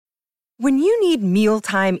When you need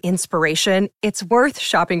mealtime inspiration, it's worth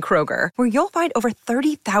shopping Kroger, where you'll find over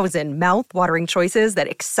 30,000 mouth-watering choices that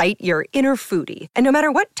excite your inner foodie. And no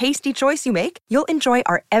matter what tasty choice you make, you'll enjoy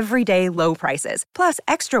our everyday low prices, plus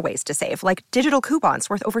extra ways to save, like digital coupons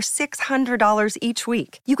worth over $600 each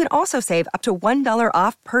week. You can also save up to $1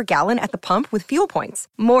 off per gallon at the pump with fuel points.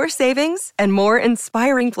 More savings and more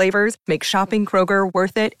inspiring flavors make shopping Kroger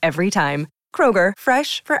worth it every time. Kroger,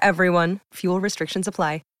 fresh for everyone. Fuel restrictions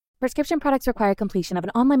apply. Prescription products require completion of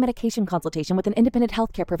an online medication consultation with an independent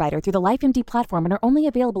healthcare provider through the LifeMD platform and are only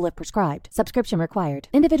available if prescribed. Subscription required.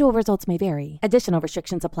 Individual results may vary. Additional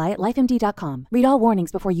restrictions apply at lifemd.com. Read all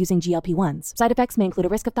warnings before using GLP-1s. Side effects may include a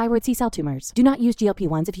risk of thyroid C-cell tumors. Do not use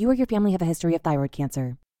GLP-1s if you or your family have a history of thyroid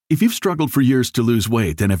cancer. If you've struggled for years to lose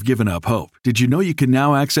weight and have given up hope, did you know you can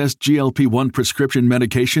now access GLP-1 prescription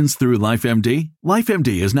medications through LifeMD?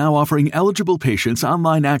 LifeMD is now offering eligible patients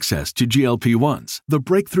online access to GLP-1s, the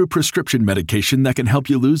breakthrough prescription medication that can help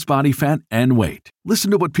you lose body fat and weight.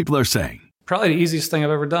 Listen to what people are saying. Probably the easiest thing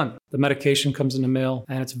I've ever done. The medication comes in the mail,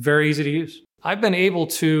 and it's very easy to use. I've been able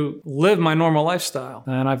to live my normal lifestyle,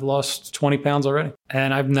 and I've lost 20 pounds already,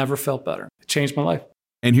 and I've never felt better. It changed my life.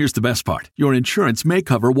 And here's the best part. Your insurance may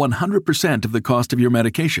cover 100% of the cost of your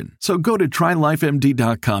medication. So go to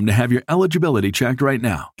TryLifeMD.com to have your eligibility checked right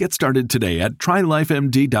now. Get started today at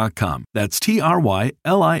TryLifeMD.com. That's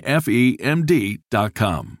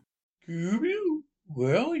TryLifeMD.com. Scooby,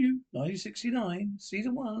 where are you? 1969,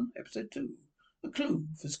 Season 1, Episode 2. A clue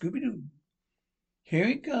for Scooby-Doo. Here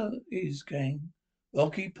it is, gang.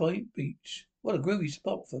 Rocky Point Beach. What a groovy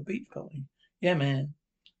spot for a beach party. Yeah, man.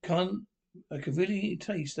 I could really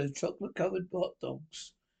taste those chocolate-covered hot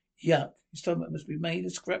dogs. Yuck. His stomach must be made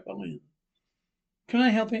of scrap iron. Can I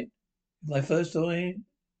help it? My first idea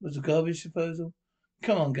was a garbage disposal.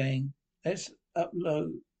 Come on, gang. Let's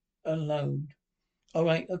unload. All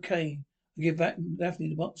right, okay. I'll give back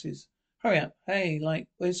Daphne the boxes. Hurry up. Hey,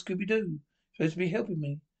 where's Scooby-Doo? Supposed to be helping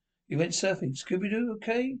me. He went surfing. Scooby-Doo,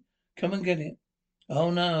 okay? Come and get it. Oh,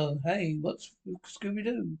 no. Hey, what's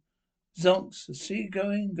Scooby-Doo? Zonks, a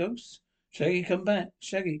sea-going ghost? Shaggy, come back.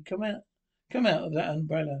 Shaggy, come out. Come out of that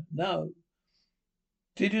umbrella. No.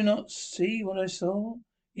 Did you not see what I saw?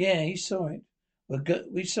 Yeah, he saw it.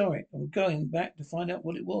 We saw it. And we're going back to find out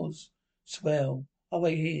what it was. Swell. I'll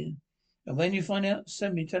wait here. And when you find out,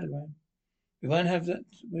 send me a telegram. We won't have to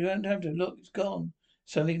look. It's gone.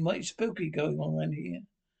 Something mighty spooky going on around here.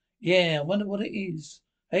 Yeah, I wonder what it is.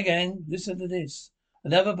 Hey, gang, listen to this.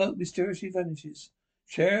 Another boat mysteriously vanishes.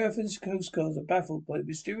 Sheriff and Coast Guards are baffled by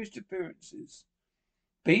mysterious appearances.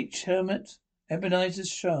 Beach hermit Ebenezer's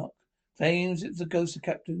shark claims it's the ghost of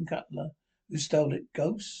Captain Cutler who stole it.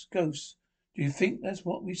 Ghost? Do you think that's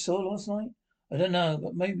what we saw last night? I don't know,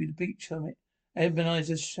 but maybe the beach hermit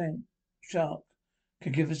Ebenezer's shark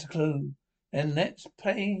could give us a clue. Then let's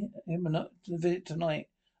pay him a visit tonight.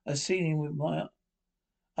 I've seen him with my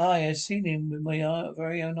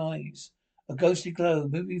very own eyes. A ghostly glow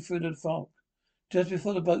moving through the fog. Just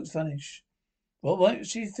before the boats vanish. Well, why does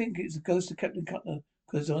she think it's the ghost of Captain Cutler?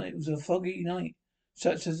 Because it was a foggy night,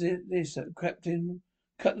 such as this, that Captain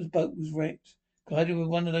Cutler's boat was wrecked, gliding with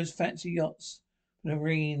one of those fancy yachts from the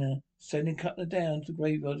marina, sending Cutler down to the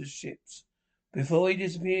graveyard of ships. Before he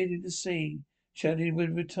disappeared in the sea, shouted he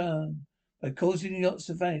would return by causing the yachts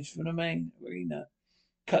to vanish from the main marina.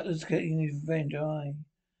 Cutler's getting his revenge. Aye.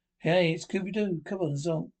 Hey, it's Scooby-Doo. Come on,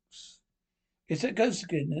 Zonks. It's that ghost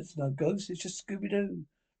again. That's no ghost. It's just Scooby-Doo.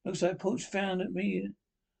 Looks like Porch found at me.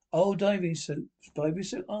 Old diving suit. Diving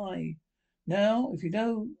suit. Aye. Now, if you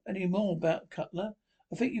know any more about Cutler,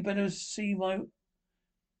 I think you better see my...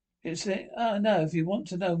 if you want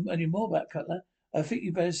to know any more about Cutler, I think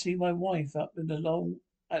you better see my wife up in at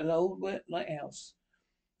the old lighthouse.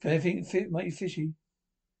 If anything mighty fishy.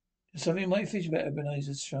 There's something mighty fishy about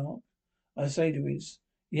Ebenezer's shark. I say there is.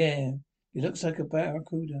 Yeah. He looks like a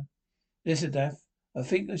barracuda. Listen, Daff, I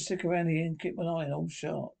think I'll stick around here and keep an eye on old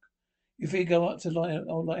shark. You think go up to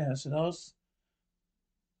old lighthouse and ask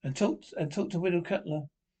and talk to Widow Cutler.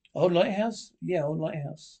 Old lighthouse? Yeah, old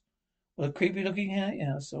lighthouse. What a creepy looking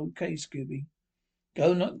lighthouse. Okay, Scooby.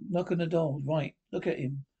 Go knock on the door. Right, look at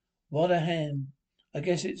him. What a ham. I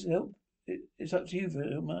guess it's up to you,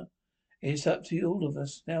 Vilma. It's up to all of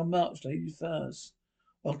us. Now march, ladies first.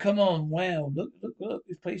 Oh, come on. Wow. Look.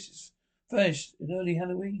 This place is fresh in early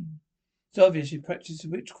Halloween. It's obvious you practice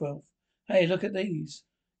witchcraft. Hey, look at these.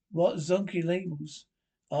 What zonky labels.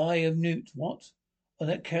 Eye of Newt. What? On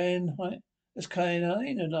that that's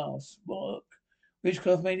Carolina last. What?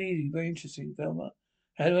 Witchcraft made easy. Very interesting, Velma.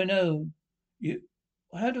 How do I know?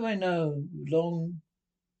 Long,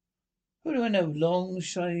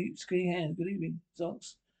 shiny, skinny hands. Good evening,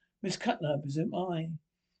 Zonks. Miss Cutler, presume I.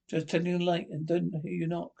 Just telling you late and don't hear you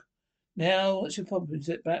knock. Now, what's your problem? Is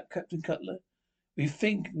it about Captain Cutler? We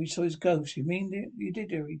think we saw his ghost. You mean you did,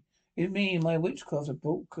 dearie? It's me and my witchcraft have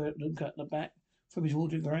brought Captain Cutler back from his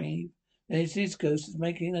water grave. There's his ghost that's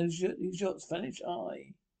making these yachts vanish.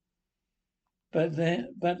 Aye. But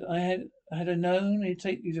I had known he'd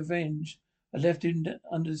take his revenge. I left him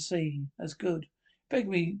under the sea. That's good. Beg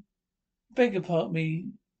your pardon me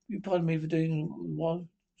for doing what,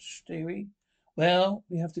 dearie. Well,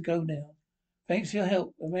 we have to go now. Thanks for your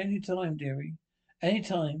help. Any time, dearie. Any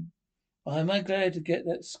time. Am I glad to get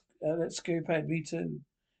that scary pad? Me too.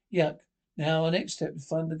 Yuck. Now our next step is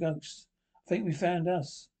find the ghost. I think we found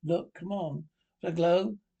us. Look, come on. The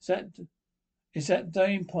glow. Is that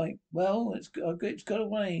drain pipe? Well, it's got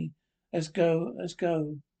away. Let's go. Let's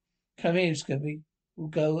go. Come here, Scooby. We'll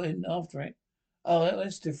go in after it. Oh,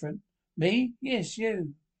 that's different. Me? Yes,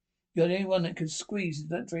 you. You're the only one that can squeeze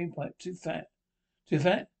into that drain pipe. Too fat. Too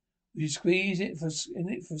fat? Will you squeeze it for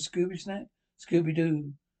Scooby snack? Scooby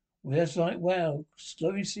Doo. Well, that's right. Wow.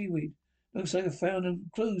 Glowing seaweed. Looks like I found a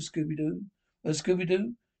clue, Scooby Doo. Well, Scooby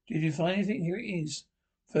Doo, did you find anything? Here it is.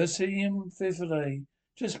 Fusilium fifile.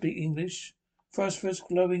 Just speak English. Phosphorus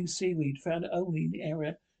glowing seaweed found only in the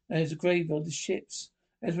area known as the graveyard of the ships.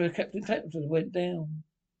 That's where Captain Clapperton went down.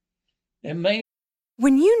 There may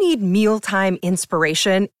When you need mealtime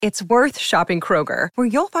inspiration, it's worth shopping Kroger, where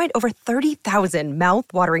you'll find over 30,000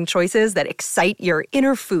 mouth-watering choices that excite your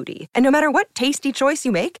inner foodie. And no matter what tasty choice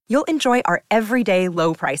you make, you'll enjoy our everyday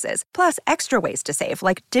low prices, plus extra ways to save,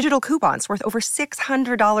 like digital coupons worth over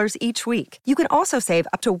 $600 each week. You can also save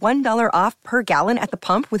up to $1 off per gallon at the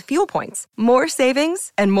pump with fuel points. More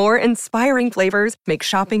savings and more inspiring flavors make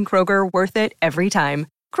shopping Kroger worth it every time.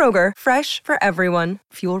 Kroger, fresh for everyone.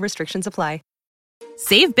 Fuel restrictions apply.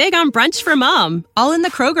 Save big on brunch for mom, all in the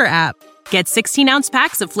Kroger app. Get 16-ounce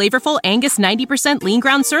packs of flavorful Angus 90% lean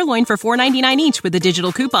ground sirloin for $4.99 each with a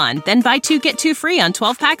digital coupon. Then buy 2, get 2 free on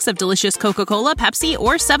 12 packs of delicious Coca-Cola, Pepsi,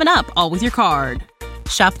 or 7-Up, all with your card.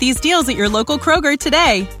 Shop these deals at your local Kroger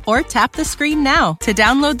today, or tap the screen now to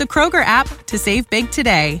download the Kroger app to save big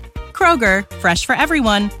today. Kroger, fresh for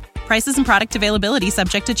everyone. Prices and product availability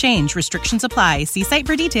subject to change. Restrictions apply. See site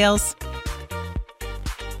for details.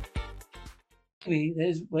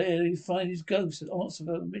 there's where he find his ghost and answer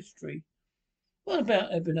the mystery. What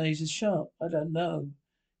about Ebenezer Sharp? I don't know.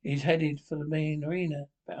 He's headed for the main arena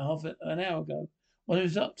about half an hour ago. What he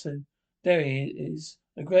was up to? There he is.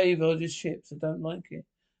 The graveyard of his ships. I don't like it.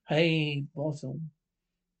 Hey, bottle.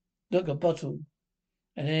 Look, a bottle.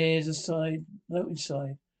 And here's a side note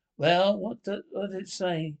inside. Well, what did it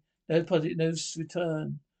say? No deposit, no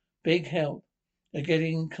return. Big help. They're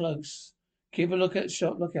getting close. Keep a lookout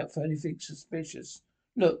for anything suspicious.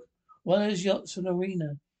 Look, one of those yachts on the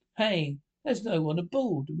arena. Hey, there's no one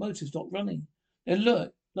aboard. The motor's not running. Then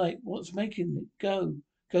look, like what's making it go?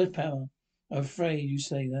 Ghost power. I'm afraid you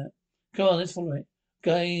say that. Come on, let's follow it.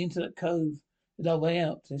 Going into that cove. There's no way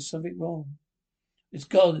out. There's something wrong. It's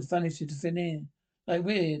gone. It's vanished into thin air. Like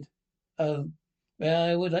weird. Oh,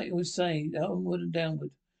 well, I would say onward and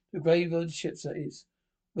downward. The graveyard ships, that is.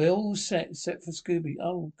 We're all set except for Scooby.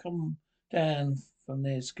 Oh, come down from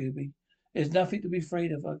there, Scooby. There's nothing to be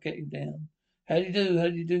afraid of. I'll get you down. How do you do? How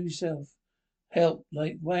do you do yourself? Help,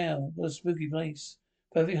 like, wow, what a spooky place.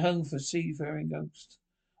 Perfect home for a seafaring ghost.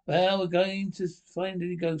 Well, we're going to find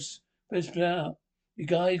any ghosts. Better split up. You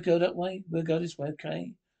guys go that way, we'll go this way,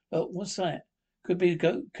 okay? Oh, what's that? Could be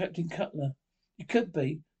Captain Cutler. It could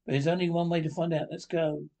be, but there's only one way to find out. Let's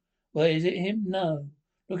go. Well, is it him? No.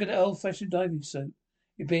 Look at that old-fashioned diving suit.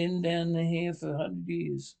 He's been down here for 100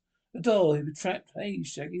 years. The door, he was trapped. Hey,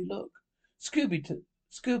 Shaggy, look. Scuba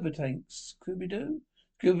tanks. Scooby-Doo?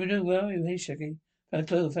 Scooby-Doo, where are you? Hey, Shaggy. Found a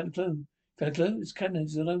clue. Found a clue? Its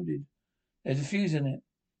cannons are loaded. There's a fuse in it.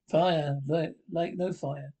 Fire. Like no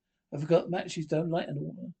fire. I forgot matches don't light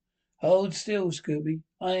underwater. Hold still, Scooby.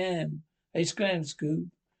 I am. Hey, scram, Scoob.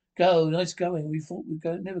 Go. Nice going. We thought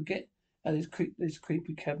we'd never get out of this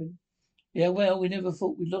creepy cabin. Yeah, well, we never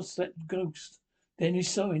thought we'd lost that ghost. Then you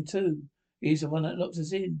saw him, too. He's the one that locked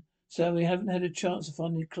us in. So we haven't had a chance to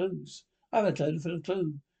find any clues. I haven't found a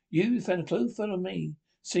clue. You found a clue? Follow me.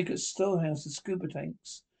 Secret storehouse of scuba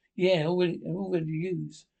tanks. Yeah, already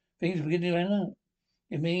used. Things are beginning to add up.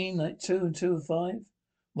 You mean like 2 and 2 are 5?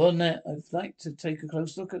 More than that, I'd like to take a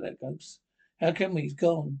close look at that ghost. How can we? He's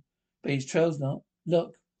gone. But his trail's not.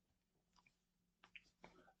 Look.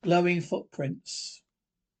 Glowing footprints.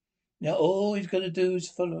 Now all he's got to do is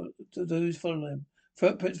follow them.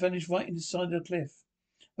 Footprints vanish right into the side of the cliff.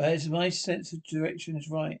 Whereas my sense of direction is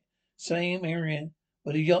right. Same area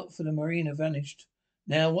where the yacht for the marina vanished.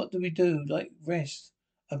 Now what do we do? Like rest?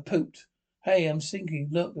 I pooped. Hey, I'm sinking.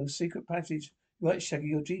 Look, a secret passage. Right, Shaggy,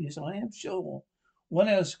 you're genius. I am sure. One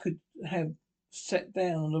else could have sat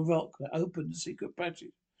down on the rock that opened the secret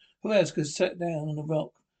passage. Who else could have sat down on the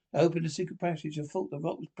rock that opened the secret passage? I thought the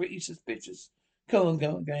rock was pretty suspicious. Come on,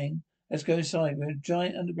 go again. Let's go inside. We're in a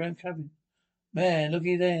giant underground cabin. Man,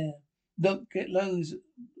 looky there. Look, get loads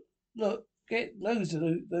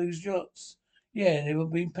of those yachts. Yeah, they were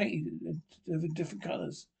being painted in different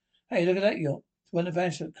colours. Hey, look at that yacht. It's one of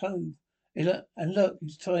Ash's clothes. Look,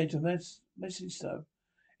 it's tied to messy stuff.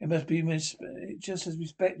 It must be just as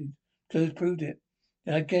expected. Clothes proved it.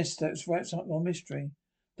 And I guess that wraps up our mystery.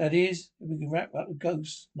 That is, if we can wrap up the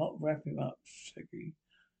ghost, not wrap him up, Shaggy.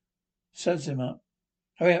 Suds him up.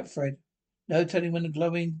 Hurry up, Fred. No telling when the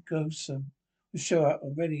glowing ghosts will show up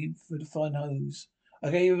and ready for the fine hose.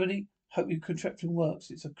 Okay, everybody? Hope your contraption works.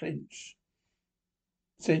 It's a clinch.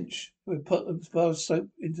 We'll put the bar of soap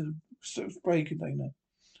into the spray container.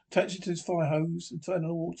 Attach it to his fire hose and turn on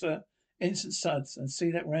the water. Instant suds. And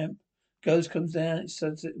see that ramp? Ghost comes down,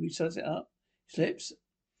 we suds it up, slips,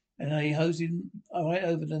 and he hoses him right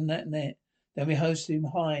over the net. Then we hose him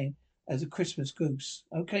high as a Christmas goose.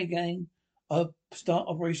 Okay, gang. I'll start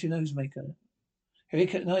Operation Nosemaker. Here he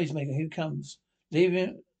comes.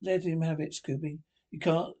 Let him have it, Scooby. You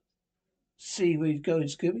can't see where he's going,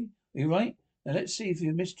 Scooby. Are you right? Now let's see if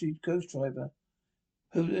your mystery ghost driver,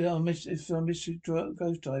 ghost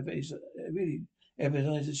driver is really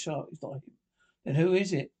Ebenezer Sharp is not him. Then who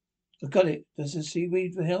is it? I got it. Does the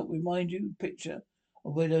seaweed help remind you? Picture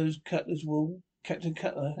of Widow's Cutler's wool. Captain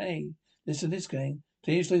Cutler. Hey, listen to this game.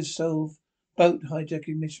 Please solve boat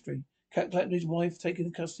hijacking mystery. Captain Cutler and his wife taken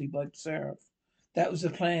in custody by the sheriff. That was the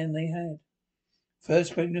plan they had. First,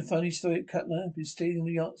 spreading the funny story at Cutler had been stealing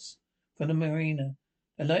the yachts from the marina.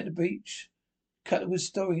 And like the beach, Cutler was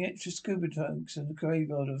storing extra scuba tanks in the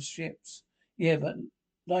graveyard of ships. Yeah, but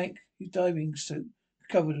like his diving suit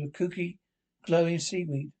covered with kooky, glowing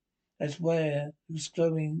seaweed. That's where this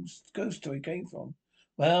glowing ghost story came from.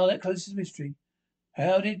 Well, that closes the mystery.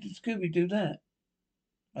 How did Scooby do that?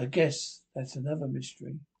 I guess that's another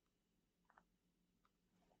mystery.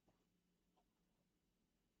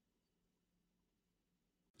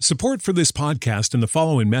 Support for this podcast and the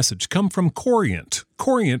following message come from Corient.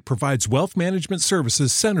 Corient provides wealth management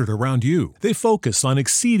services centered around you. They focus on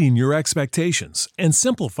exceeding your expectations and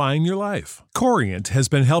simplifying your life. Corient has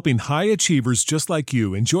been helping high achievers just like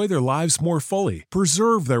you enjoy their lives more fully,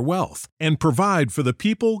 preserve their wealth, and provide for the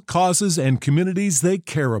people, causes, and communities they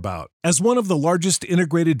care about. As one of the largest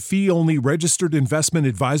integrated fee-only registered investment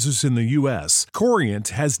advisors in the U.S., Corient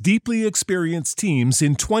has deeply experienced teams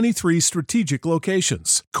in 23 strategic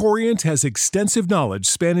locations. Corient has extensive knowledge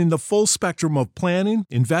spanning the full spectrum of planning,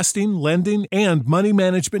 investing, lending, and money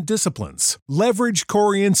management disciplines. Leverage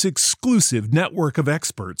Corient's exclusive network of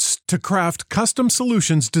experts to craft custom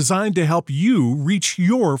solutions designed to help you reach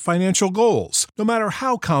your financial goals, no matter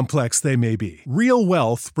how complex they may be. Real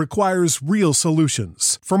wealth requires real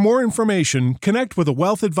solutions. For more information, connect with a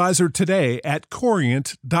wealth advisor today at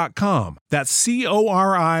Corient.com. That's Corient.com.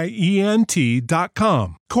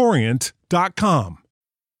 Corient.com.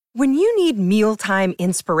 When you need mealtime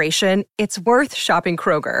inspiration, it's worth shopping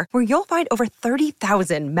Kroger, where you'll find over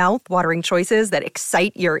 30,000 mouth-watering choices that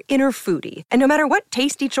excite your inner foodie. And no matter what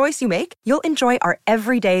tasty choice you make, you'll enjoy our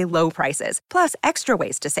everyday low prices, plus extra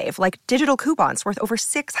ways to save, like digital coupons worth over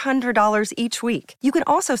 $600 each week. You can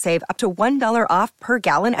also save up to $1 off per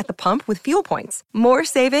gallon at the pump with fuel points. More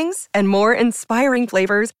savings and more inspiring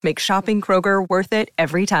flavors make shopping Kroger worth it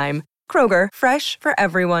every time. Kroger, fresh for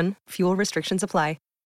everyone. Fuel restrictions apply.